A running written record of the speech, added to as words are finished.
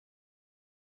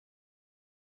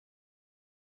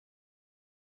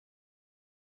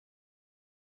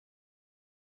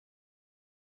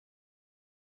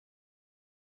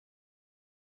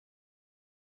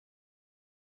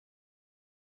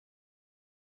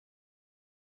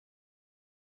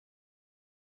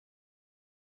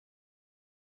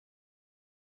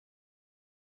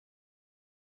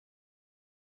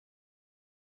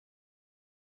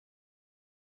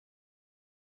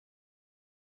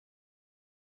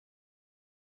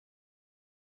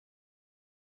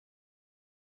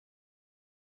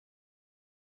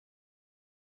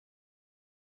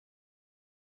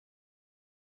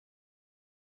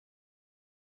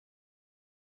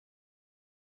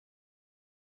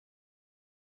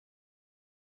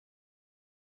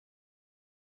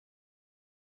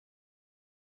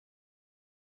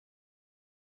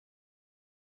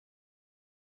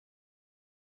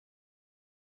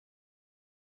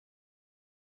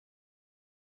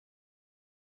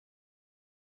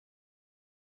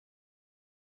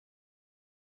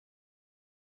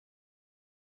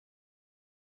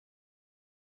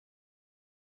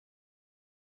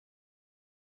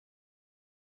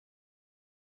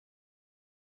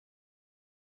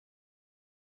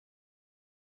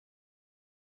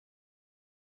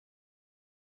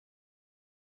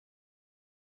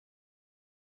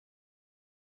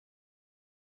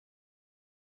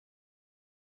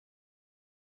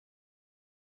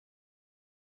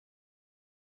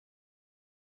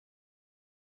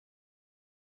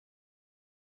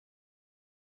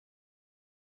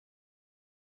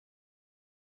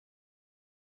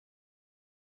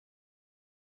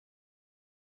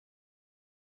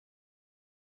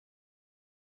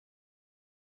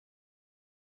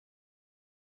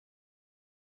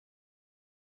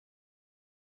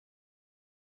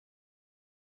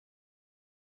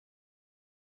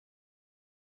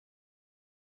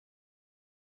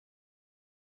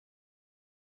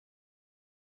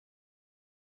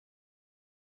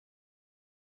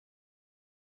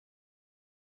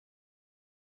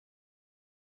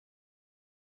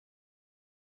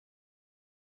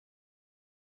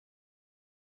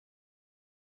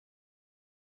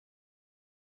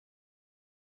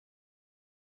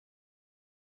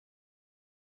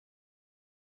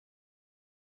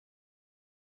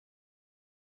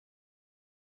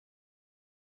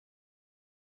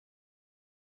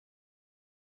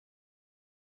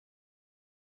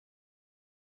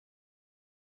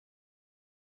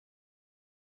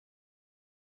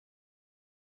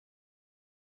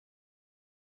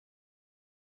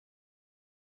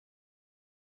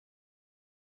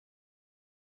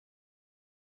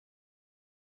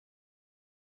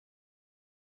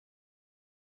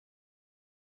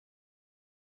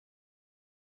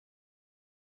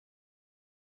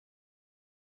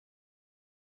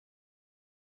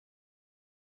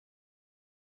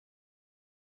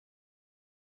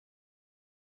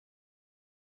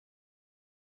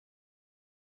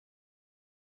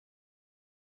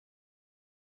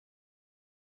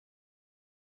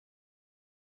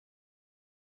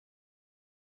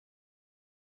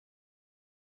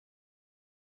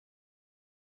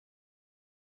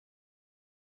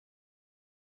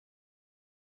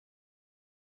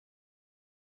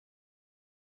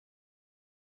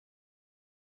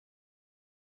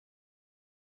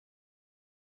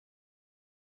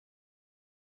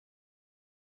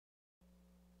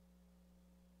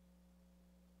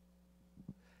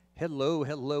Hello,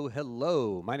 hello,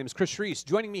 hello. My name is Chris Reese.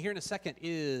 Joining me here in a second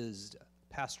is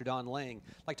Pastor Don Lang.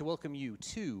 I'd like to welcome you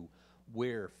to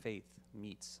Where Faith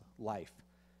Meets Life.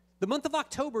 The month of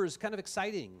October is kind of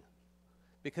exciting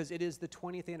because it is the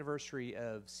 20th anniversary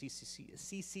of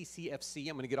CCCFC.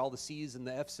 I'm going to get all the C's and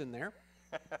the F's in there.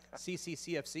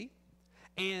 CCCFC.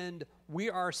 And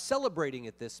we are celebrating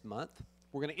it this month.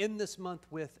 We're going to end this month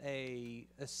with a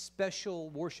special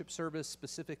worship service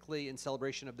specifically in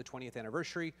celebration of the 20th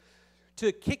anniversary.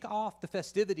 To kick off the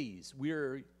festivities,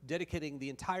 we're dedicating the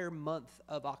entire month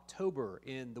of October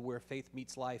in the Where Faith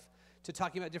Meets Life to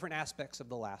talking about different aspects of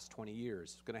the last 20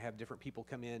 years. We're going to have different people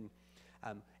come in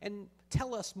and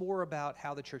tell us more about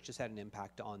how the church has had an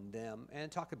impact on them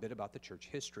and talk a bit about the church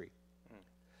history.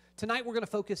 Tonight we're going to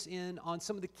focus in on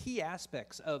some of the key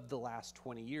aspects of the last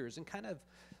 20 years and kind of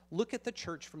look at the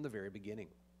church from the very beginning.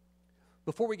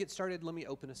 Before we get started, let me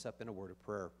open us up in a word of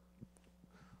prayer.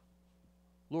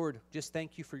 Lord, just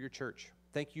thank you for your church.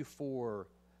 Thank you for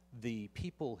the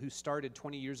people who started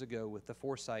 20 years ago with the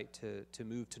foresight to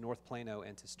move to North Plano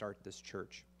and to start this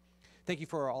church. Thank you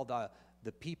for all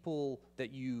the people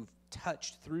that you've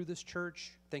touched through this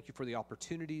church. Thank you for the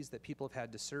opportunities that people have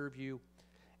had to serve you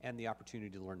and the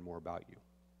opportunity to learn more about you.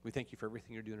 We thank you for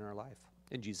everything you're doing in our life.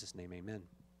 In Jesus' name, amen.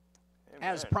 Amen.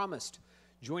 As promised,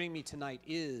 joining me tonight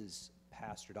is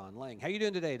Pastor Don Lang. How you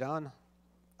doing today, Don?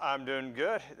 I'm doing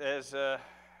good. As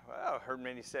I've heard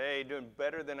many say, doing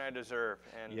better than I deserve,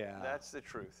 and that's the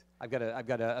truth. I've got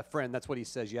a friend. That's what he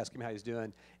says. You ask him how he's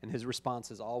doing, and his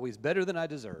response is always better than I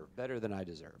deserve. Better than I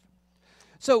deserve.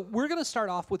 So we're going to start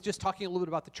off with just talking a little bit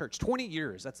about the church. 20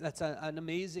 years. That's an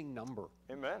amazing number.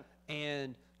 Amen.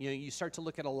 And you start to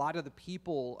look at a lot of the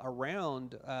people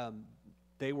around.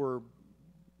 They were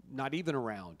not even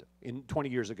around in 20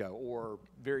 years ago or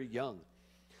very young.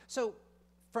 So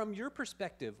from your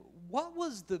perspective, what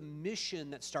was the mission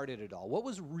that started it all? What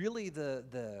was really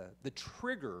the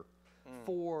trigger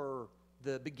for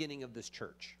the beginning of this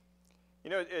church?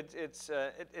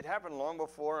 It happened long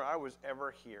before I was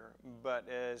ever here, but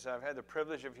as I've had the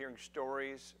privilege of hearing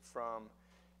stories from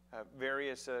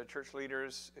various church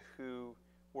leaders who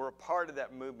were a part of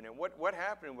that movement. And what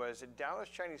happened was at Dallas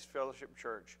Chinese Fellowship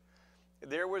Church,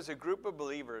 there was a group of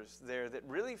believers there that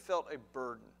really felt a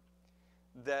burden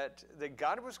that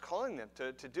God was calling them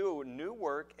to do a new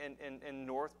work in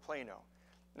North Plano.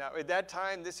 Now, at that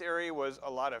time, this area was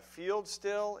a lot of field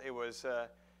still. It was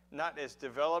not as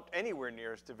developed, anywhere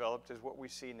near as developed as what we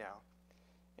see now.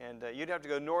 And you'd have to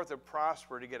go north of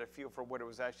Prosper to get a feel for what it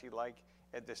was actually like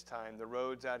at this time. The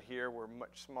roads out here were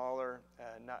much smaller,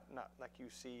 not like you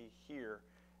see here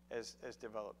as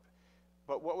developed.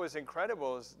 But what was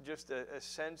incredible is just a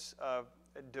sense of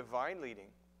divine leading.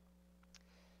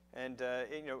 And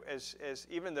as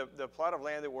even the plot of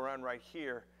land that we're on right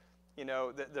here,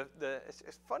 it's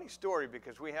a funny story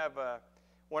because we have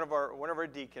one of our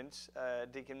deacons,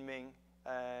 Deacon Ming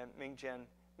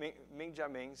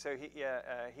Jiaming. So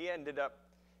he ended up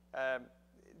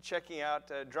checking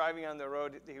out, driving on the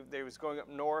road. He was going up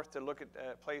north to look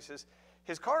at places.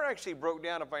 His car actually broke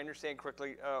down, if I understand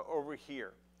correctly, over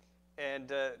here.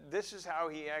 And this is how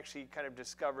he actually kind of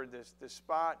discovered this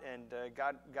spot, and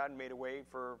God made a way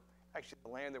for actually the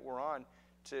land that we're on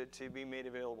to be made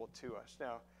available to us.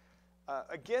 Now,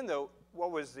 again, though,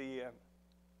 what was the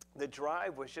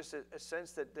drive was just a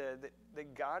sense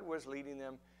that God was leading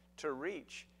them to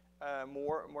reach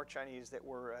more Chinese that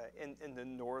were in the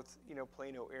North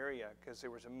Plano area, because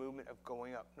there was a movement of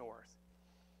going up north.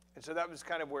 And so that was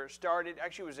kind of where it started.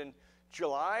 Actually, it was in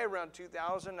July around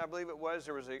 2000, I believe it was.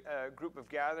 There was a group of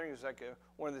gatherings, like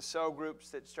one of the cell groups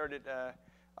that started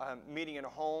meeting in a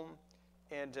home,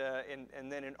 and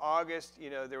then in August,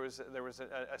 there was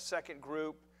a second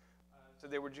group. So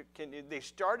they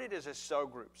started as a cell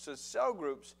group. So cell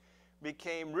groups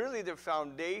became really the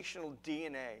foundational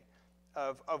DNA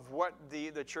of what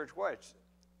the church was.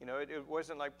 It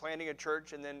wasn't like planting a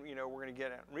church and then we're going to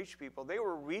get out and reach people. They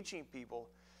were reaching people,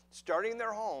 starting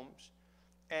their homes.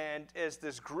 And as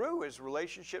this grew, as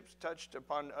relationships touched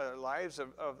upon lives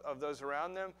of those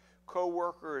around them,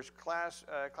 co-workers,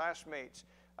 classmates,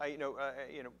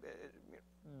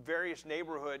 various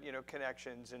neighborhood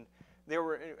connections, and they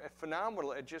were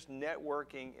phenomenal at just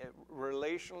networking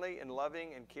relationally and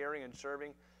loving and caring and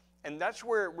serving. And that's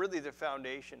where really the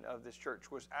foundation of this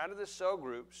church was, out of the cell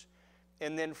groups.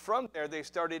 And then from there, they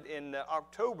started in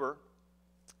October,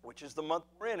 which is the month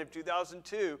we're in, of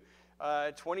 2002.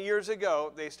 20 years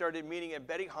ago, they started meeting at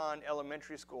Betty Hahn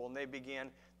Elementary School, and they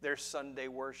began their Sunday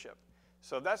worship.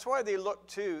 So that's why they looked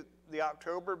to the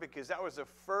October, because that was the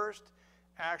first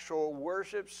actual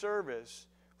worship service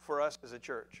for us as a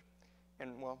church.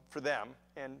 and well, for them,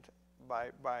 and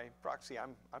by proxy,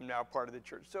 I'm now part of the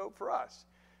church. So for us,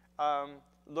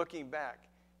 looking back,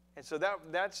 and so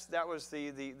that was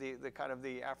the kind of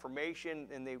the affirmation,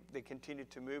 and they continued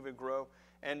to move and grow,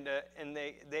 and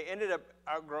they ended up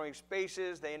outgrowing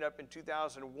spaces. They ended up in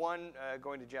 2001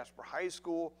 going to Jasper High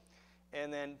School,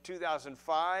 and then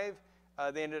 2005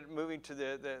 they ended up moving to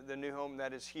the new home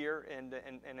that is here, and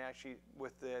actually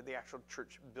with the actual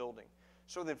church building.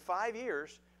 So within 5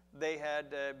 years, they had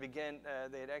they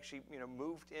had actually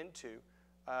moved into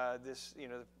this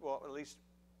well, at least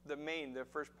the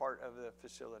first part of the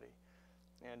facility,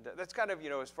 and that's kind of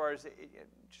as far as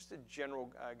just a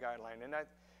general guideline. And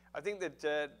I think that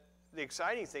the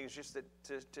exciting thing is just that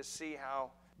to see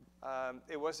how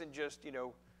it wasn't just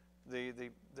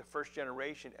the first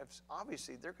generation.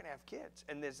 Obviously they're going to have kids,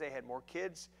 and as they had more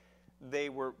kids, they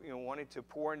were wanting to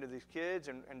pour into these kids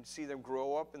and see them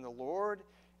grow up in the Lord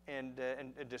and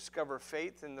discover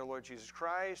faith in the Lord Jesus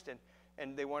Christ,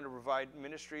 and they wanted to provide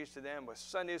ministries to them with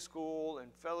Sunday school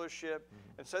and fellowship.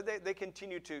 Mm-hmm. And so they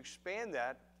continued to expand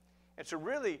that. And so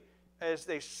really, as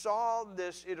they saw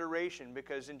this iteration,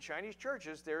 because in Chinese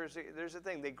churches there's a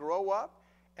thing, they grow up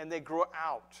and they grow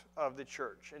out of the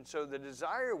church. And so the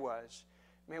desire was,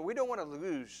 man, we don't want to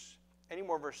lose any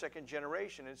more of our second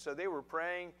generation. And so they were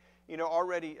praying,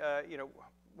 already,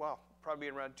 well, probably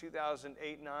around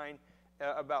 2008, 9,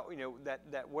 about,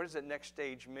 that what does that next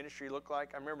stage ministry look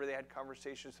like? I remember they had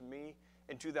conversations with me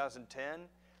in 2010,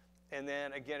 and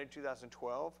then again in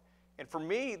 2012. And for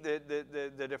me,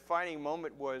 the defining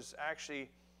moment was actually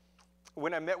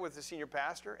when I met with the senior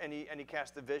pastor, and he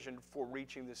cast the vision for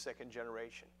reaching the second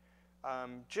generation.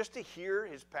 Just to hear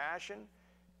his passion,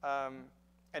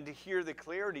 and to hear the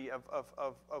clarity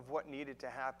of what needed to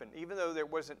happen. Even though there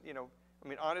wasn't,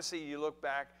 honestly, you look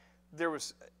back, there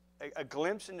was a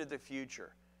glimpse into the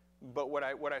future, but what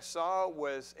I saw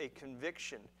was a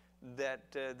conviction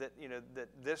that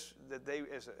they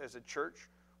as a church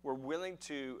were willing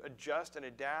to adjust and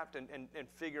adapt and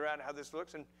figure out how this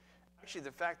looks. And actually,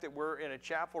 the fact that we're in a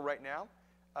chapel right now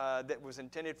that was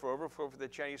intended for overflow for the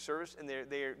Chinese service, and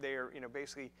they are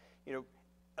basically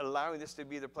allowing this to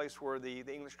be the place where the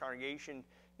English congregation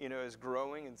is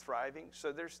growing and thriving.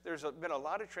 So there's been a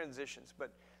lot of transitions,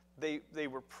 but they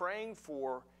were praying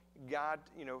for God,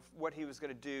 what He was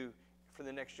going to do for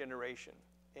the next generation.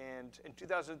 And in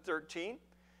 2013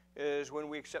 is when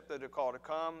we accepted the call to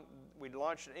come. We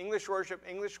launched an English worship.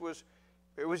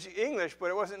 It was English,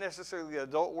 but it wasn't necessarily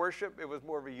adult worship. It was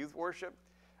more of a youth worship.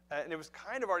 And it was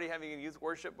kind of already having a youth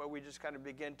worship, but we just kind of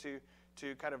began to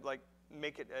kind of like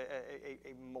make it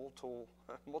a multiple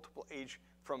age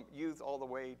from youth all the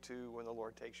way to when the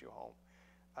Lord takes you home.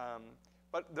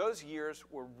 But those years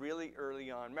were really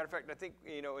early on. Matter of fact, I think,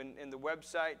 in the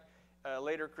website,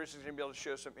 later Chris is going to be able to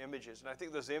show some images. And I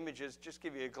think those images just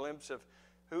give you a glimpse of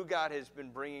who God has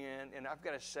been bringing in. And I've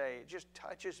got to say, it just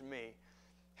touches me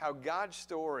how God's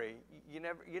story,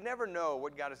 you never know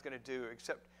what God is going to do,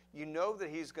 except you know that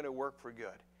He's going to work for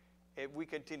good if we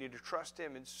continue to trust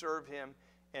Him and serve Him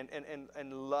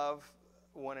and love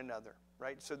one another,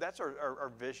 right? So that's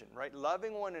our vision, right?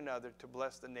 Loving one another to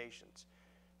bless the nations.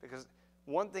 Because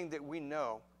one thing that we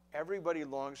know everybody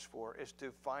longs for is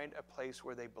to find a place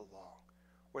where they belong,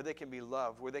 where they can be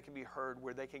loved, where they can be heard,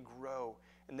 where they can grow,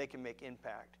 and they can make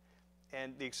impact.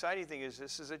 And the exciting thing is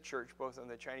this is a church, both on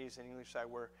the Chinese and English side,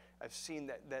 where I've seen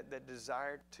that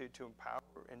desire to empower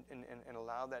and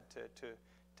allow that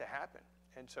to happen.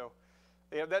 And so,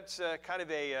 that's kind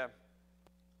of a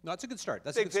no, it's a good start.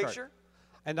 That's big a good picture. Start.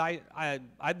 And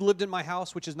I'd lived in my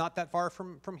house, which is not that far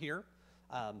from here,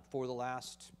 for the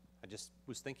last, I just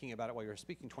was thinking about it while you were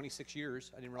speaking, 26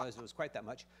 years. I didn't realize it was quite that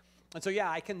much. And so, yeah,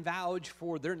 I can vouch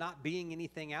for there not being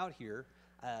anything out here.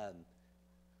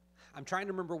 I'm trying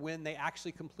to remember when they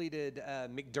actually completed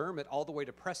McDermott all the way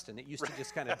to Preston. It used to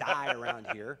just kind of die around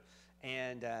here.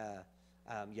 And,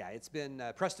 yeah, it's been,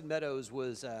 Preston Meadows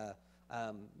was, I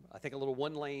think, a little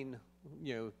one-lane,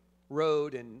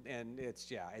 road, and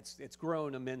it's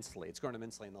grown immensely. It's grown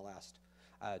immensely in the last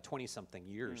 20-something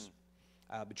years.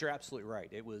 But you're absolutely right.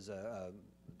 It was a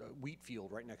wheat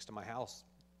field right next to my house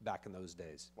back in those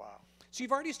days. Wow. So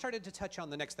you've already started to touch on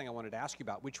the next thing I wanted to ask you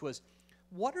about, which was,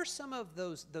 what are some of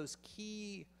those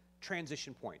key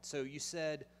transition points? So you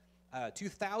said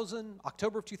 2000,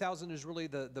 October of 2000 is really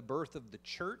the birth of the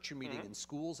church. You're meeting in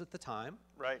schools at the time.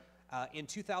 Right. In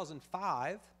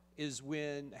 2005 is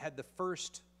when had the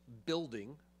first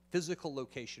building, physical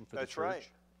location for the church.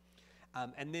 That's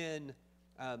right.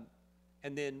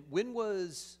 And then when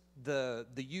was the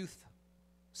youth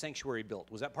sanctuary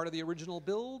built? Was that part of the original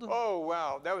build? Oh,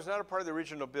 wow. That was not a part of the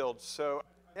original build. So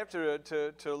I have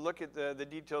to look at the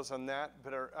details on that,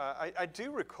 but I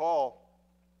do recall,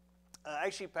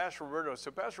 actually, Pastor Roberto.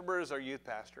 So Pastor Roberto is our youth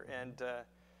pastor, and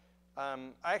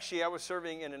I was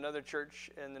serving in another church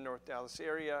in the North Dallas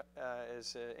area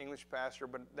as an English pastor,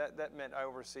 but that meant I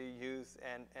oversee youth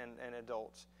and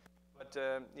adults. But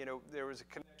there was a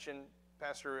connection.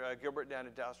 Pastor Gilbert down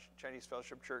at Dallas Chinese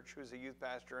Fellowship Church, who's a youth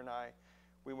pastor, and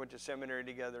we went to seminary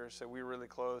together, so we were really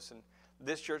close. And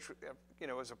this church,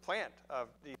 was a plant of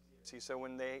the CCC. So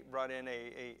when they brought in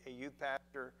a youth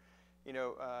pastor,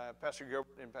 Pastor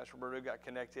Gilbert and Pastor Roberto got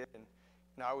connected, and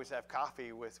I always have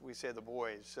coffee with, we say, the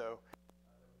boys. So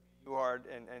Uhard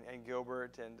and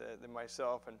Gilbert and then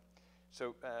myself. And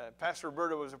so Pastor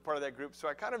Roberto was a part of that group. So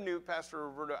I kind of knew Pastor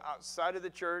Roberto outside of the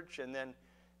church, and then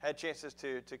had chances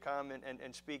to come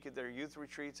and speak at their youth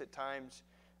retreats at times.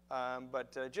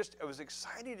 But I was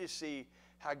excited to see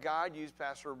how God used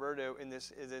Pastor Roberto in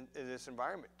this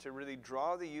environment to really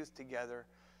draw the youth together.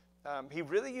 He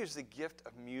really used the gift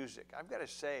of music. I've got to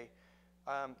say,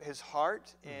 his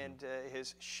heart and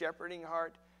his shepherding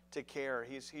heart to care.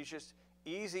 He's just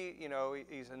easy.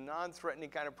 He's a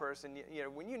non-threatening kind of person.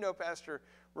 When you know Pastor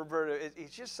Roberto, he's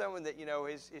just someone that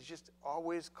is just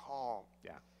always calm.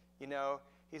 Yeah.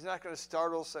 He's not going to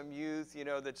startle some youth,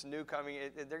 that's new coming.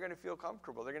 They're going to feel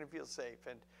comfortable. They're going to feel safe.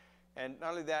 And not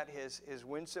only that, his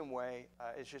winsome way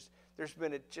is just, there's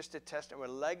been just a testament,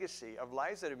 a legacy of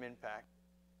lives that have impacted.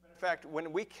 In fact,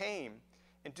 when we came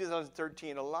in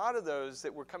 2013, a lot of those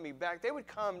that were coming back, they would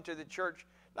come to the church,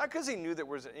 not because they knew there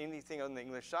was anything on the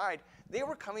English side. They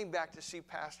were coming back to see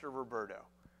Pastor Roberto.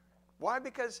 Why?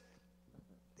 Because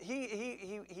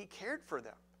he cared for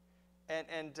them.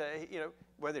 And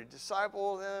whether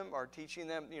disciple them or teaching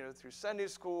them, through Sunday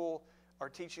school, or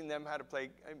teaching them how to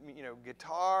play,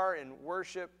 guitar and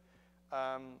worship.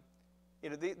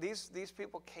 These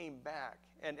people came back.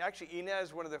 And actually,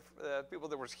 Inez, one of the people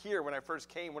that was here when I first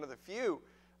came, one of the few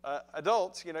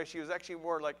adults, she was actually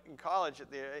more like in college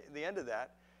at the end of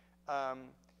that.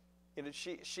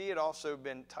 She had also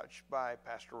been touched by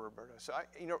Pastor Roberto. So,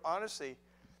 honestly,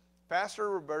 Pastor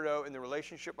Roberto and the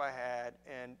relationship I had,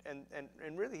 and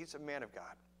really he's a man of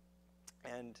God.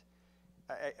 And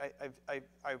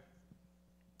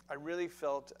I really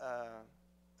felt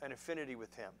an affinity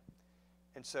with him.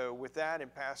 And so with that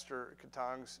and Pastor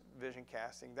Katong's vision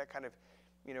casting, that kind of,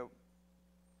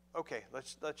 okay,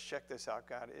 let's check this out,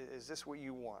 God. Is this what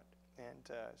you want?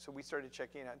 And so we started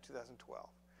checking it out in 2012.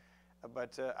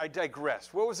 But I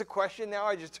digress. What was the question now?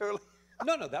 I just totally...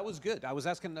 No, that was good. I was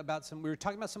asking about we were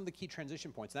talking about some of the key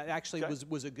transition points. That actually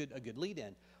was a good lead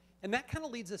in. And that kind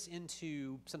of leads us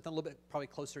into something a little bit probably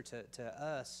closer to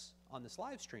us on this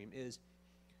live stream is,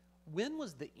 when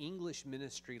was the English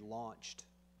ministry launched?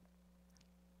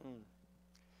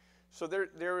 So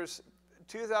there was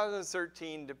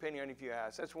 2013, depending on if you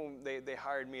ask. That's when they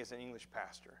hired me as an English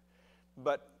pastor.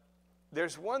 But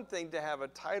there's one thing to have a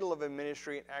title of a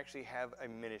ministry and actually have a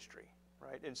ministry,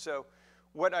 right? And so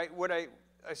what I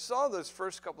saw those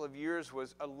first couple of years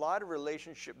was a lot of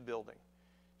relationship building.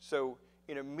 So,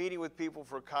 meeting with people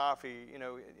for coffee,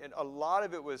 and a lot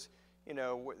of it was,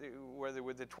 whether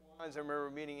with the Twines, I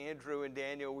remember meeting Andrew and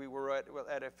Daniel, we were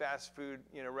at a fast food,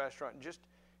 restaurant, and just,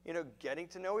 getting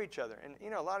to know each other. And,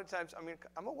 a lot of times,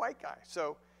 I'm a white guy.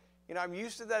 So, I'm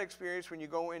used to that experience when you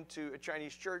go into a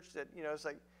Chinese church that, it's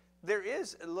like, there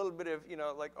is a little bit of,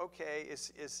 like, okay,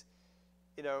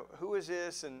 who is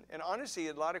this? And honestly,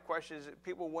 a lot of questions,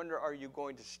 people wonder, are you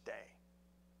going to stay?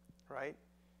 Right?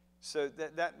 So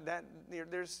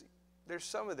there's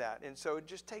some of that. And so it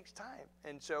just takes time.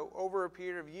 And so over a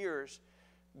period of years,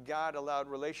 God allowed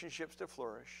relationships to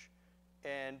flourish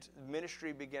and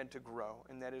ministry began to grow.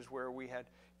 And that is where we had,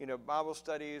 Bible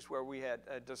studies, where we had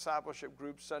discipleship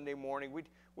groups Sunday morning.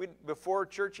 We before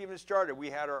church even started, we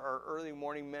had our early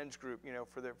morning men's group,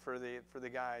 for the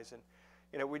guys.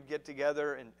 And we'd get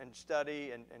together and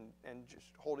study and just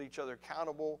hold each other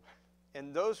accountable.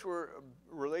 And those were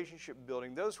relationship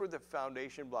building. Those were the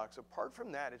foundation blocks. Apart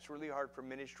from that, it's really hard for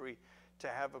ministry to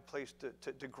have a place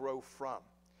to grow from.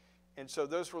 And so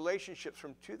those relationships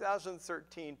from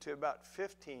 2013 to about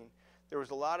 15, there was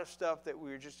a lot of stuff that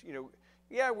we were just, we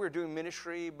were doing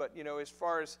ministry, but, as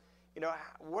far as,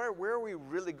 where are we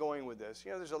really going with this?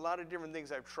 There's a lot of different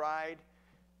things I've tried.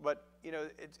 But,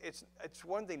 it's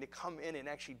one thing to come in and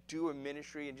actually do a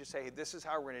ministry and just say, hey, this is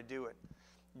how we're going to do it.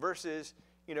 Versus,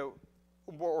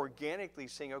 more organically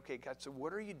saying, okay, God, so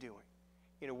what are you doing?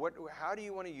 How do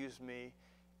you want to use me?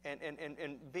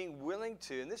 And being willing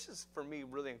to, and this is for me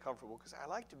really uncomfortable because I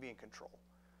like to be in control.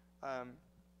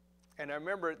 And I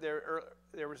remember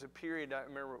there was a period, I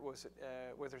remember, was it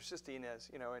with her sister Inez,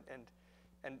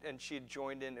 and she had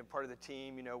joined in and part of the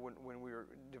team, when we were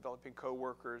developing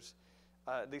coworkers,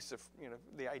 at least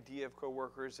the idea of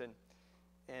coworkers,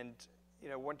 and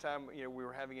one time we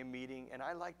were having a meeting, and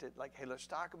I liked it, like, hey, let's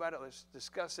talk about it, let's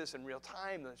discuss this in real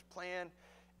time, let's plan,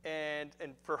 and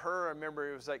for her, I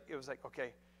remember it was like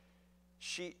okay,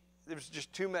 there was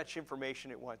just too much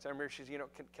information at once. I remember she's,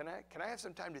 can I have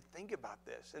some time to think about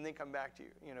this and then come back to you,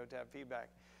 to have feedback,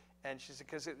 and she said,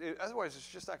 because otherwise it's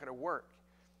just not going to work.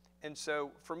 And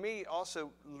so for me,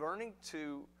 also learning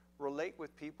to relate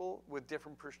with people with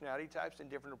different personality types and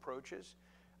different approaches,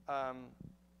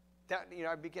 that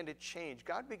I began to change.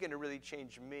 God began to really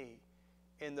change me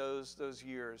in those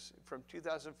years from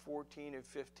 2014 and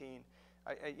 15.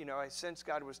 I sensed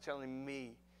God was telling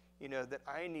me, that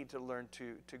I need to learn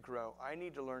to grow. I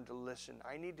need to learn to listen.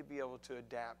 I need to be able to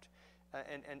adapt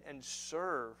and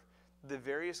serve the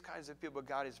various kinds of people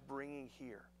God is bringing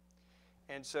here.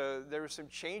 And so there were some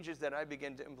changes that I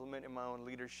began to implement in my own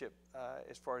leadership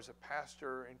as far as a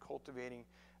pastor and cultivating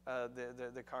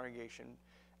the congregation.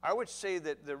 I would say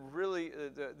that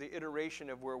the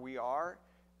iteration of where we are,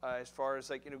 as far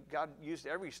as God used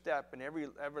every step and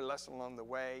every lesson along the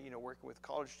way, working with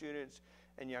college students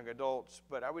and young adults.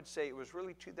 But I would say it was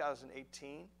really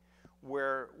 2018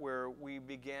 where we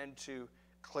began to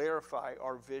clarify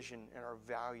our vision and our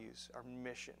values, our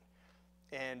mission.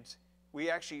 And we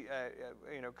actually,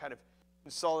 kind of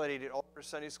consolidated all our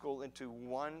Sunday school into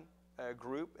one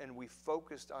group, and we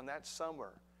focused on that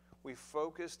summer. We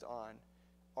focused on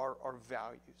our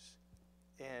values,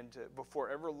 and before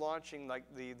ever launching like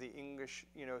the English,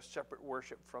 separate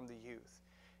worship from the youth.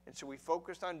 And so we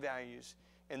focused on values,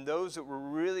 and those that were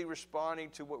really responding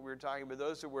to what we were talking about,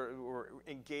 those that were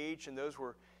engaged, and those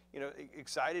were,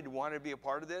 excited, wanted to be a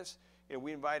part of this.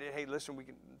 We invited, hey, listen, we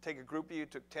can take a group of you,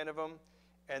 took 10 of them,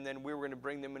 and then we were going to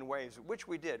bring them in waves, which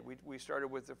we did. We started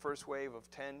with the first wave of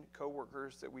 10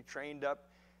 coworkers that we trained up,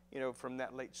 from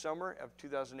that late summer of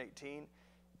 2018,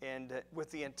 and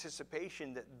with the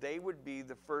anticipation that they would be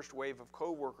the first wave of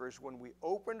coworkers when we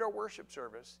opened our worship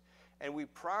service, and we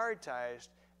prioritized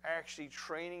actually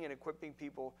training and equipping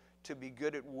people to be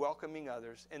good at welcoming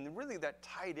others. And really that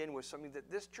tied in with something that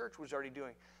this church was already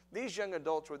doing. These young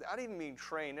adults, without even being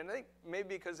trained, and I think maybe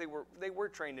because they were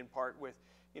trained in part with,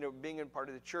 being in part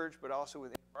of the church, but also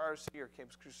with RC or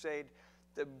Campus Crusade,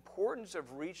 the importance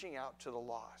of reaching out to the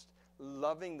lost,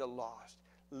 loving the lost,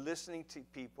 listening to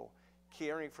people,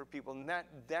 caring for people. And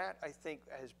that I think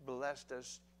has blessed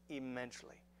us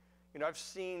immensely. I've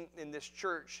seen in this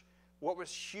church, what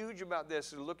was huge about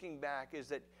this, looking back, is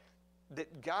that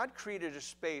God created a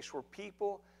space where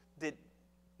people that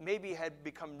maybe had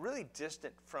become really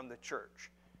distant from the church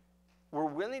were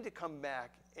willing to come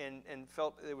back and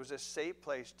felt it was a safe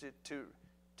place to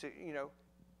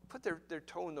put their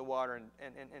toe in the water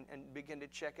and begin to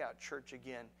check out church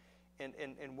again,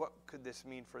 and what could this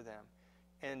mean for them.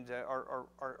 And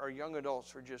our young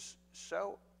adults were just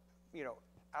so,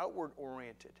 outward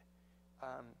oriented.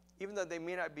 Even though they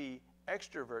may not be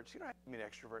extroverts, you don't have to be an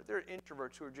extrovert. They're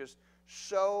introverts who are just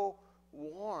so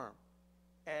warm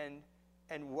and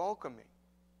welcoming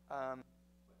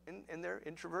in their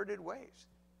introverted ways,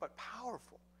 but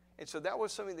powerful. And so that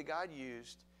was something that God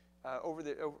used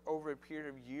over a period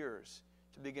of years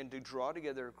to begin to draw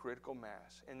together a critical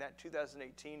mass. In that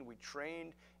 2018, we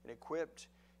trained and equipped,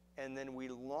 and then we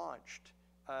launched,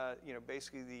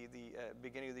 basically the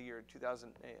beginning of the year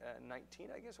 2019,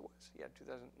 I guess it was. Yeah,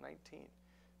 2019.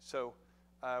 So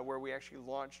where we actually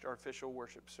launched our official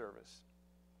worship service.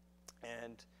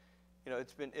 And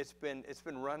it's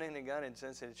been running and gunning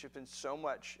since then. It's just been so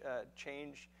much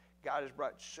change. God has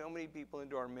brought so many people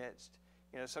into our midst.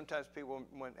 Sometimes people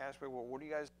ask me, well, what are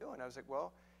you guys doing? I was like,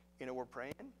 well, we're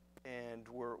praying and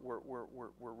we're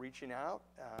reaching out.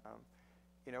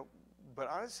 But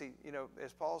honestly,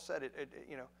 as Paul said,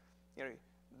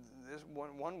 this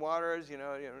one waters,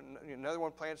 another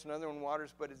one plants, another one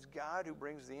waters, but it's God who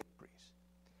brings the increase.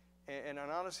 And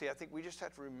honestly, I think we just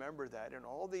have to remember that in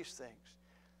all these things,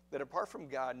 that apart from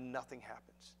God, nothing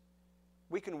happens.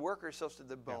 We can work ourselves to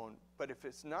the bone, but if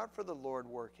it's not for the Lord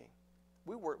working,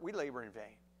 we labor in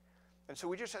vain. And so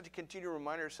we just have to continue to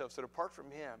remind ourselves that apart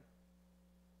from Him,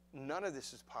 none of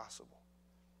this is possible.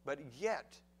 But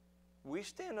yet, we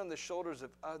stand on the shoulders of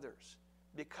others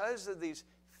because of these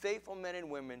faithful men and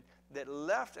women that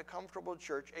left a comfortable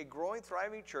church, a growing,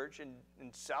 thriving church in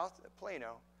South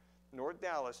Plano, North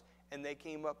Dallas, and they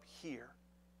came up here.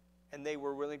 And they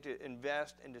were willing to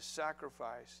invest and to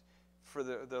sacrifice for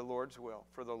the Lord's will,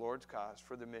 for the Lord's cause,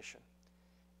 for the mission.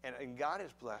 And God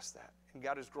has blessed that. And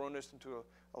God has grown us into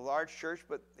a large church,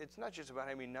 but it's not just about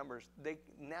having numbers. They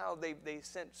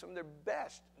sent some of their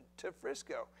best to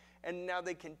Frisco. And now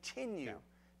they continue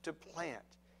to plant.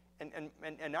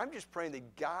 And I'm just praying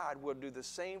that God will do the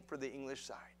same for the English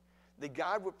side. That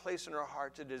God would place in our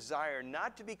hearts a desire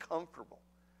not to be comfortable,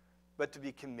 but to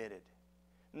be committed.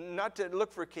 Not to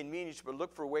look for convenience, but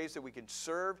look for ways that we can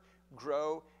serve,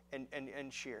 grow,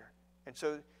 and share. And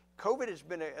so COVID has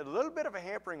been a little bit of a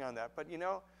hampering on that. But, you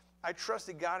know, I trust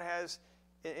that God has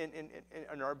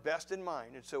in our best in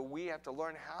mind. And so we have to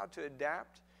learn how to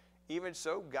adapt. Even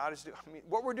so, God is doing, I mean,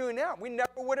 what we're doing now, we never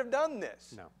would have done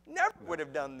this. Never would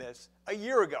have done this a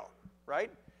year ago,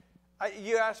 right?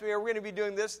 You asked me, are we going to be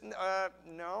doing this?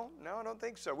 No, I don't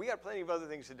think so. We got plenty of other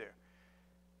things to do.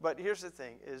 But here's the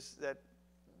thing, is that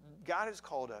God has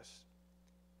called us,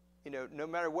 you know, no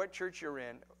matter what church you're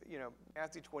in, you know,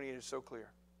 Matthew 28 is so clear.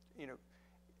 You know,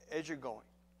 as you're going,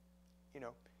 you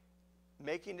know,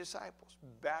 making disciples,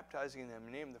 baptizing them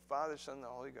in the name of the Father, Son, and the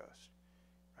Holy Ghost.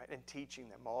 Right, and teaching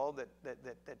them all that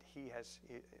He has,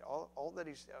 all that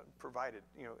He's provided,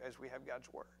 you know, as we have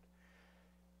God's Word.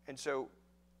 And so,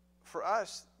 for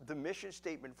us, the mission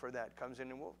statement for that comes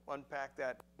in, and we'll unpack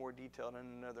that more detailed in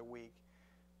another week.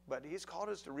 But He's called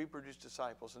us to reproduce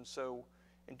disciples, and so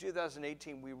in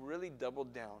 2018, we really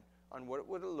doubled down on what it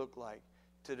would look like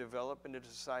to develop and to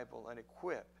disciple and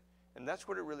equip. And that's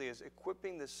what it really is,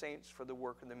 equipping the saints for the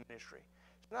work of the ministry.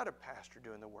 It's not a pastor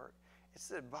doing the work. It's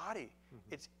the body.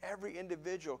 It's every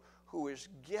individual who is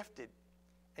gifted.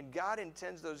 And God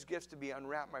intends those gifts to be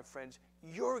unwrapped, my friends.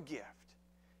 Your gift.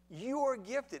 You are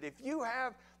gifted. If you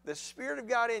have the Spirit of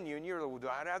God in you, and you're like, well, do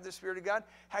I have the Spirit of God?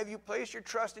 Have you placed your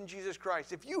trust in Jesus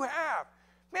Christ? If you have,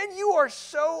 man, you are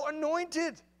so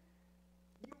anointed.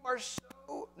 You are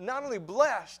so not only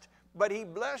blessed, but He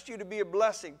blessed you to be a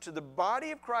blessing to the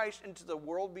body of Christ and to the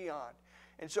world beyond.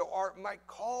 And so my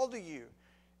call to you,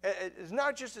 it's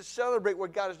not just to celebrate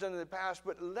what God has done in the past,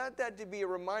 but let that to be a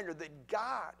reminder that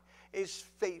God is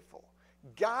faithful.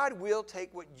 God will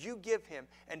take what you give Him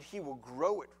and He will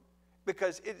grow it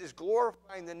because it is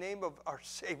glorifying the name of our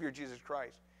Savior, Jesus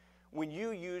Christ. When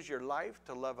you use your life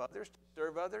to love others, to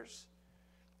serve others.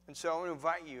 And so I want to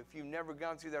invite you, if you've never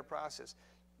gone through that process,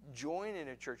 join in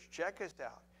a church. Check us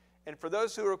out. And for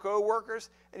those who are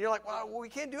co-workers, and you're like, well, we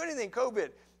can't do anything,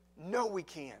 COVID. No, we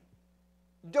can.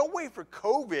 Don't wait for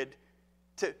COVID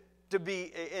to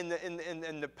be in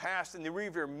the past, in the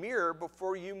rearview mirror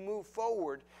before you move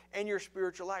forward in your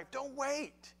spiritual life. Don't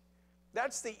wait.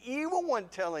 That's the evil one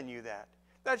telling you that.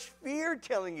 That's fear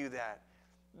telling you that.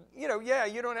 You know, yeah,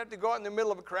 you don't have to go out in the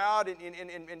middle of a crowd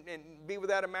and be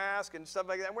without a mask and stuff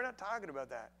like that. We're not talking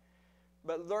about that.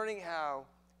 But learning how,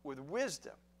 with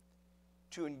wisdom,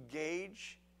 to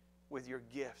engage with your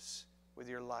gifts, with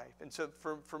your life. And so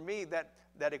for me, that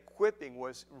equipping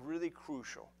was really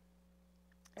crucial.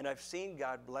 And I've seen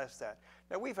God bless that.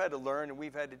 Now, we've had to learn and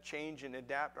we've had to change and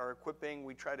adapt our equipping.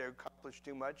 We try to accomplish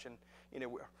too much, and, you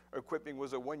know, our equipping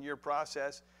was a one-year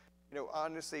process. You know,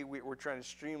 honestly, we're trying to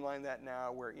streamline that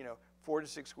now where, you know, 4 to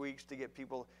 6 weeks to get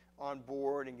people on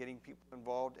board and getting people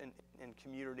involved in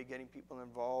community, getting people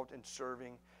involved in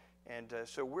serving. And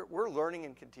so we're learning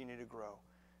and continue to grow.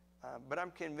 But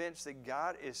I'm convinced that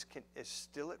God is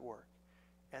still at work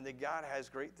and that God has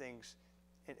great things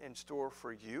in store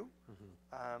for you.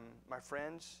 My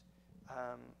friends,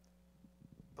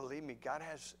 believe me, God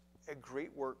has a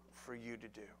great work for you to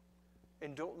do.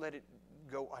 And don't let it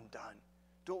go undone.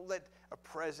 Don't let a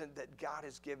present that God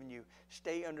has given you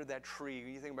stay under that tree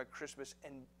when you think about Christmas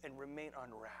and remain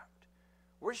unwrapped.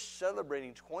 We're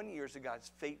celebrating 20 years of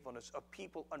God's faithfulness, of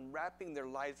people unwrapping their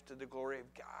lives to the glory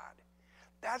of God.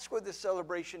 That's what the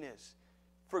celebration is.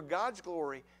 For God's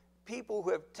glory, people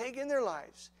who have taken their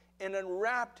lives and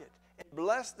unwrapped it and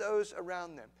blessed those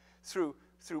around them through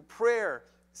prayer,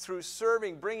 through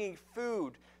serving, bringing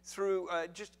food, through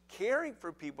just caring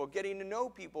for people, getting to know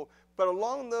people, but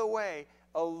along the way,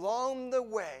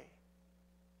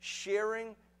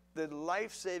 sharing the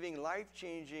life-saving,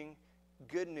 life-changing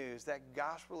good news, that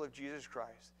gospel of Jesus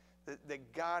Christ,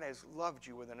 that God has loved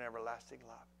you with an everlasting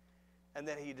love, and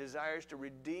that He desires to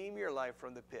redeem your life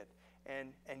from the pit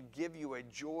and give you a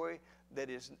joy that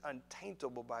is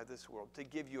untaintable by this world, to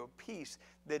give you a peace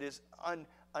that is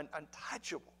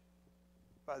untouchable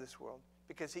by this world,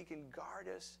 because He can guard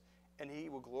us and He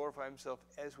will glorify Himself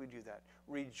as we do that,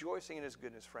 rejoicing in His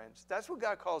goodness, friends. That's what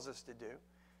God calls us to do,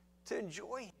 to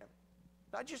enjoy Him,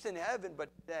 not just in heaven, but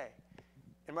today.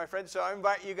 And my friends, so I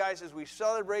invite you guys as we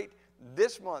celebrate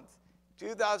this month,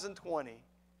 2020,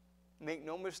 make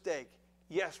no mistake,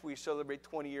 yes, we celebrate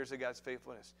 20 years of God's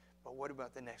faithfulness, but what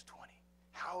about the next 20?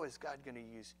 How is God going to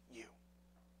use you?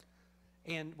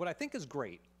 And what I think is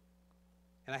great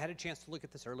and I had a chance to look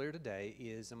at this earlier today,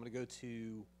 is I'm going to go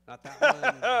to, not that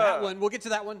one, that one. We'll get to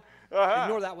that one.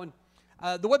 Ignore that one.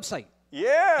 The website.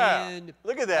 Yeah. And,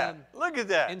 look at that. Look at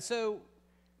that. And so,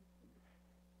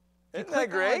 isn't that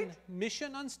great? On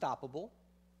Mission Unstoppable,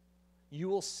 you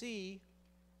will see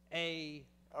a...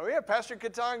 Oh, yeah, Pastor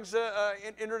Katong's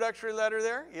introductory letter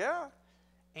there. Yeah.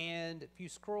 And if you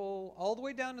scroll all the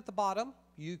way down at the bottom,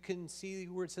 you can see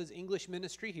where it says English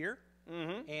Ministry here.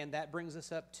 And that brings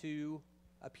us up to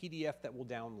a PDF that we'll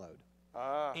download.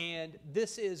 And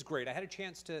this is great. I had a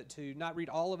chance to not read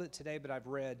all of it today, but I've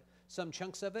read some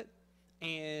chunks of it.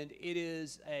 And it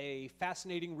is a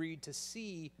fascinating read to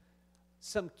see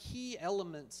some key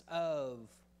elements of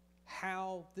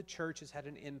how the church has had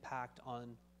an impact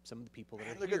on some of the people that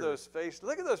are Look here. at those faces.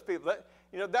 Look at those people.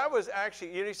 That was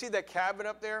actually, you see that cabin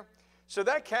up there? So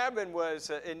that cabin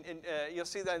was, you'll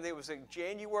see that it was in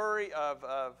January of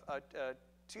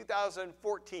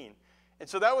 2014. And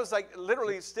so that was like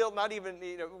literally still not even,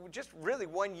 just really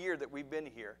 1 year that we've been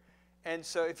here. And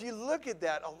so if you look at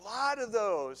that, a lot of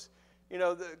those,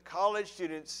 the college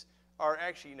students are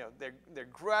actually, they're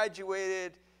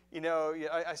graduated.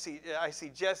 I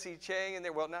see Jessie Chang in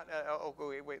there. Well, not,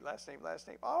 wait, last name.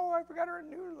 Oh, I forgot her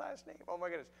new last name. Oh, my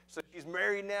goodness. So she's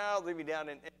married now, living down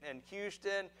in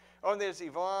Houston. Oh, and there's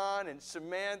Yvonne and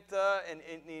Samantha and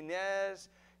Inez.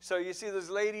 So you see those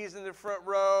ladies in the front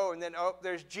row. And then,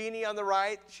 there's Jeannie on the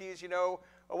right. She's,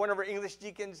 one of our English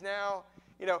deacons now.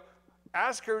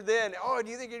 Ask her then, do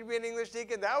you think you'd be an English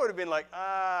deacon? That would have been like,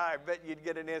 I bet you'd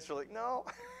get an answer like, no,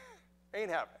 ain't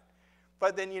happening.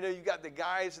 But then, you got the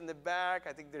guys in the back.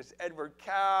 I think there's Edward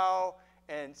Cow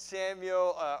and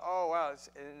Samuel. Wow.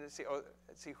 And let's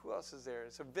see, who else is there?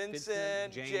 So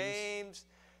Vincent, James.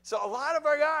 So a lot of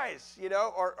our guys,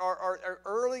 are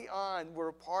early on, were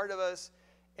a part of us.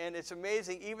 And it's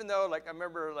amazing, even though, I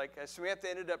remember, Samantha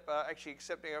ended up actually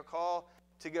accepting a call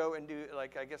to go and do,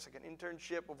 an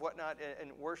internship of whatnot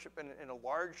and worship in a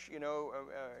large,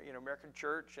 American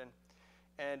church.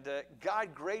 And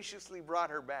God graciously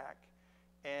brought her back.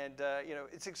 And,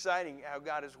 it's exciting how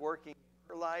God is working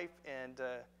in her life. And,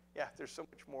 there's so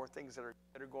much more things that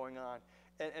are going on.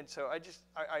 And so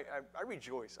I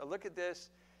rejoice. I look at this,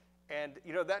 and,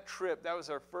 that trip, that was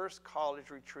our first college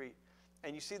retreat.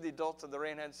 And you see the adults on the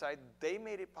right-hand side, they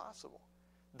made it possible.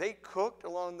 They cooked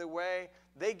along the way.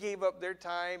 They gave up their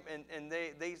time, and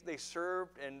they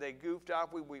served, and they goofed off.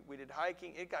 We did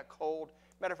hiking. It got cold.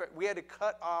 Matter of fact, we had to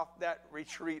cut off that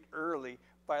retreat early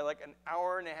by an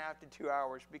hour and a half to 2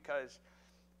 hours because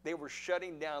they were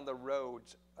shutting down the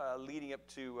roads leading up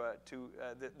to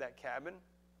that cabin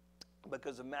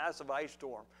because a massive ice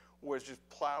storm was just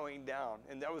plowing down,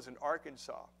 and that was in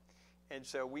Arkansas. And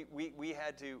so we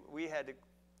had to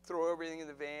throw everything in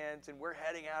the vans, and we're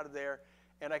heading out of there.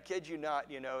 And I kid you not,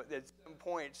 at some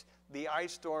points the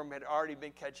ice storm had already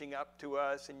been catching up to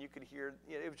us, and you could hear.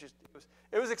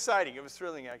 It was exciting. It was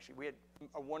thrilling, actually. We had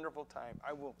a wonderful time.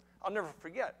 I'll never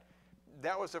forget.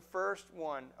 That was the first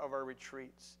one of our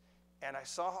retreats, and I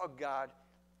saw how God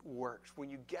works when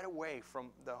you get away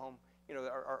from the home,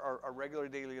 our regular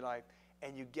daily life,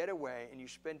 and you get away and you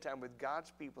spend time with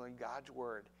God's people and God's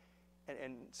Word.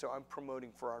 And so I'm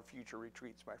promoting for our future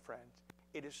retreats, my friends.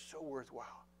 It is so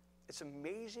worthwhile. It's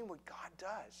amazing what God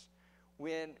does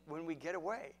when we get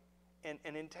away and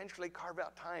intentionally carve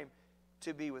out time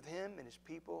to be with Him and His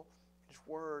people, His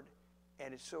Word,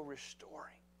 and it's so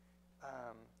restoring.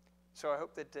 So I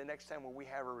hope that next time when we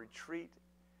have a retreat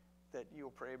that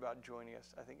you'll pray about joining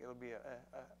us. I think it'll be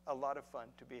a lot of fun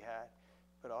to be had,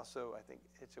 but also I think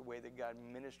it's a way that God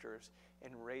ministers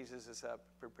and raises us up,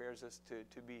 prepares us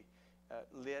to be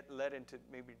led into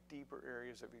maybe deeper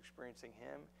areas of experiencing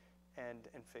Him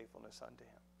and faithfulness unto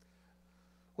Him.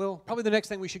 Well, probably the next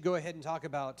thing we should go ahead and talk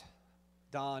about,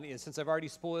 Don, is, since I've already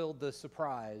spoiled the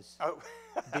surprise,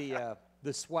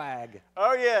 the swag.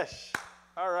 Oh, yes.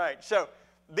 All right. So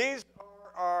these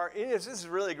this is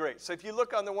really great. So if you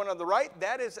look on the one on the right,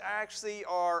 that is actually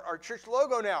our church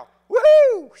logo now.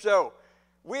 Woohoo! So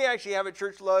we actually have a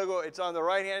church logo. It's on the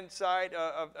right-hand side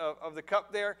of the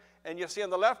cup there. And you'll see on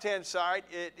the left-hand side,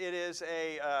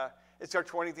 it's our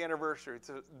 20th anniversary.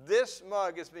 So this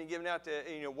mug has been given out to,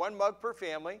 one mug per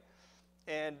family.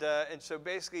 And so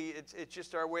basically, it's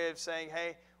just our way of saying,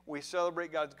 hey, we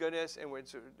celebrate God's goodness, and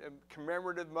it's a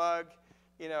commemorative mug.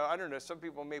 I don't know, some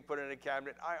people may put it in a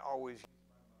cabinet. I always use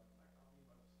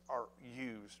my mug. Are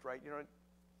used, right?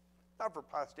 Not for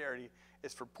posterity.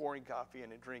 It's for pouring coffee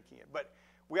in and drinking it. But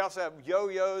we also have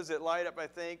yo-yos that light up, I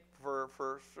think, for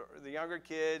the younger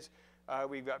kids.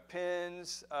 We've got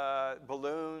pins,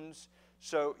 balloons.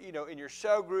 So, in your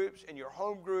cell groups, in your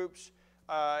home groups,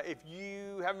 If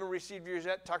you haven't received yours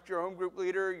yet, talk to your home group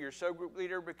leader, your cell group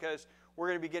leader, because we're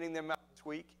going to be getting them out this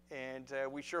week, and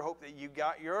we sure hope that you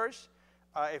got yours.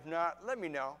 If not, let me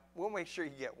know. We'll make sure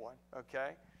you get one,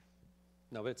 okay?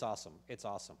 No, but it's awesome. It's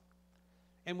awesome.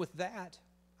 And with that,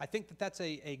 I think that that's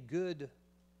a good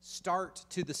start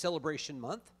to the celebration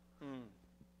month.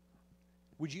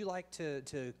 Would you like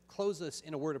to close us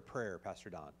in a word of prayer, Pastor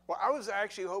Don? Well, I was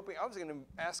actually hoping, I was going to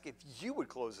ask if you would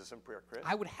close us in prayer, Chris.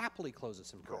 I would happily close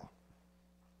us in prayer. Cool.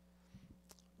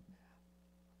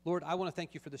 Lord, I want to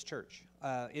thank you for this church.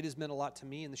 It has meant a lot to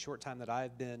me in the short time that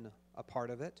I've been a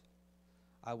part of it.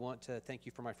 I want to thank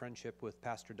you for my friendship with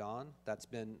Pastor Don. That's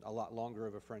been a lot longer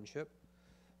of a friendship.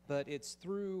 But it's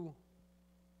through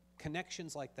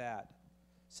connections like that,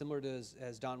 similar to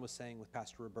as Don was saying with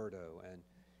Pastor Roberto, and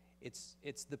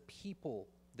it's the people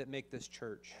that make this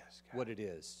church what it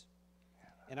is.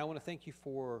 And I want to thank you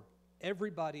for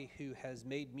everybody who has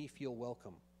made me feel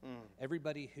welcome,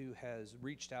 everybody who has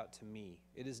reached out to me.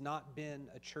 It has not been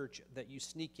a church that you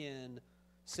sneak in,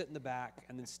 sit in the back,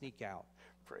 and then sneak out.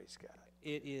 Praise God.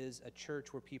 It is a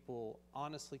church where people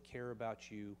honestly care about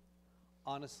you,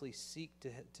 honestly seek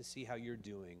to see how you're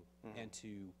doing, and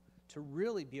to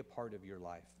really be a part of your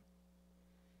life.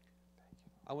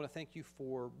 I want to thank you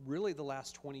for really the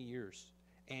last 20 years.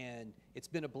 And it's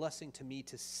been a blessing to me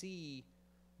to see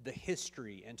the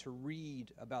history and to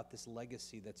read about this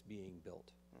legacy that's being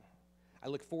built. I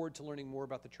look forward to learning more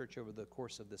about the church over the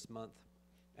course of this month.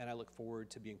 And I look forward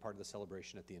to being part of the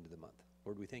celebration at the end of the month.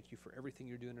 Lord, we thank you for everything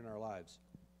you're doing in our lives.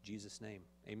 In Jesus' name,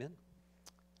 amen.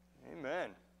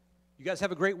 Amen. You guys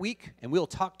have a great week, and we'll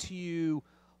talk to you,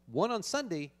 1 on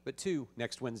Sunday, but 2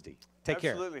 next Wednesday. Take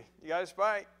care. Absolutely. You guys,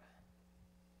 bye.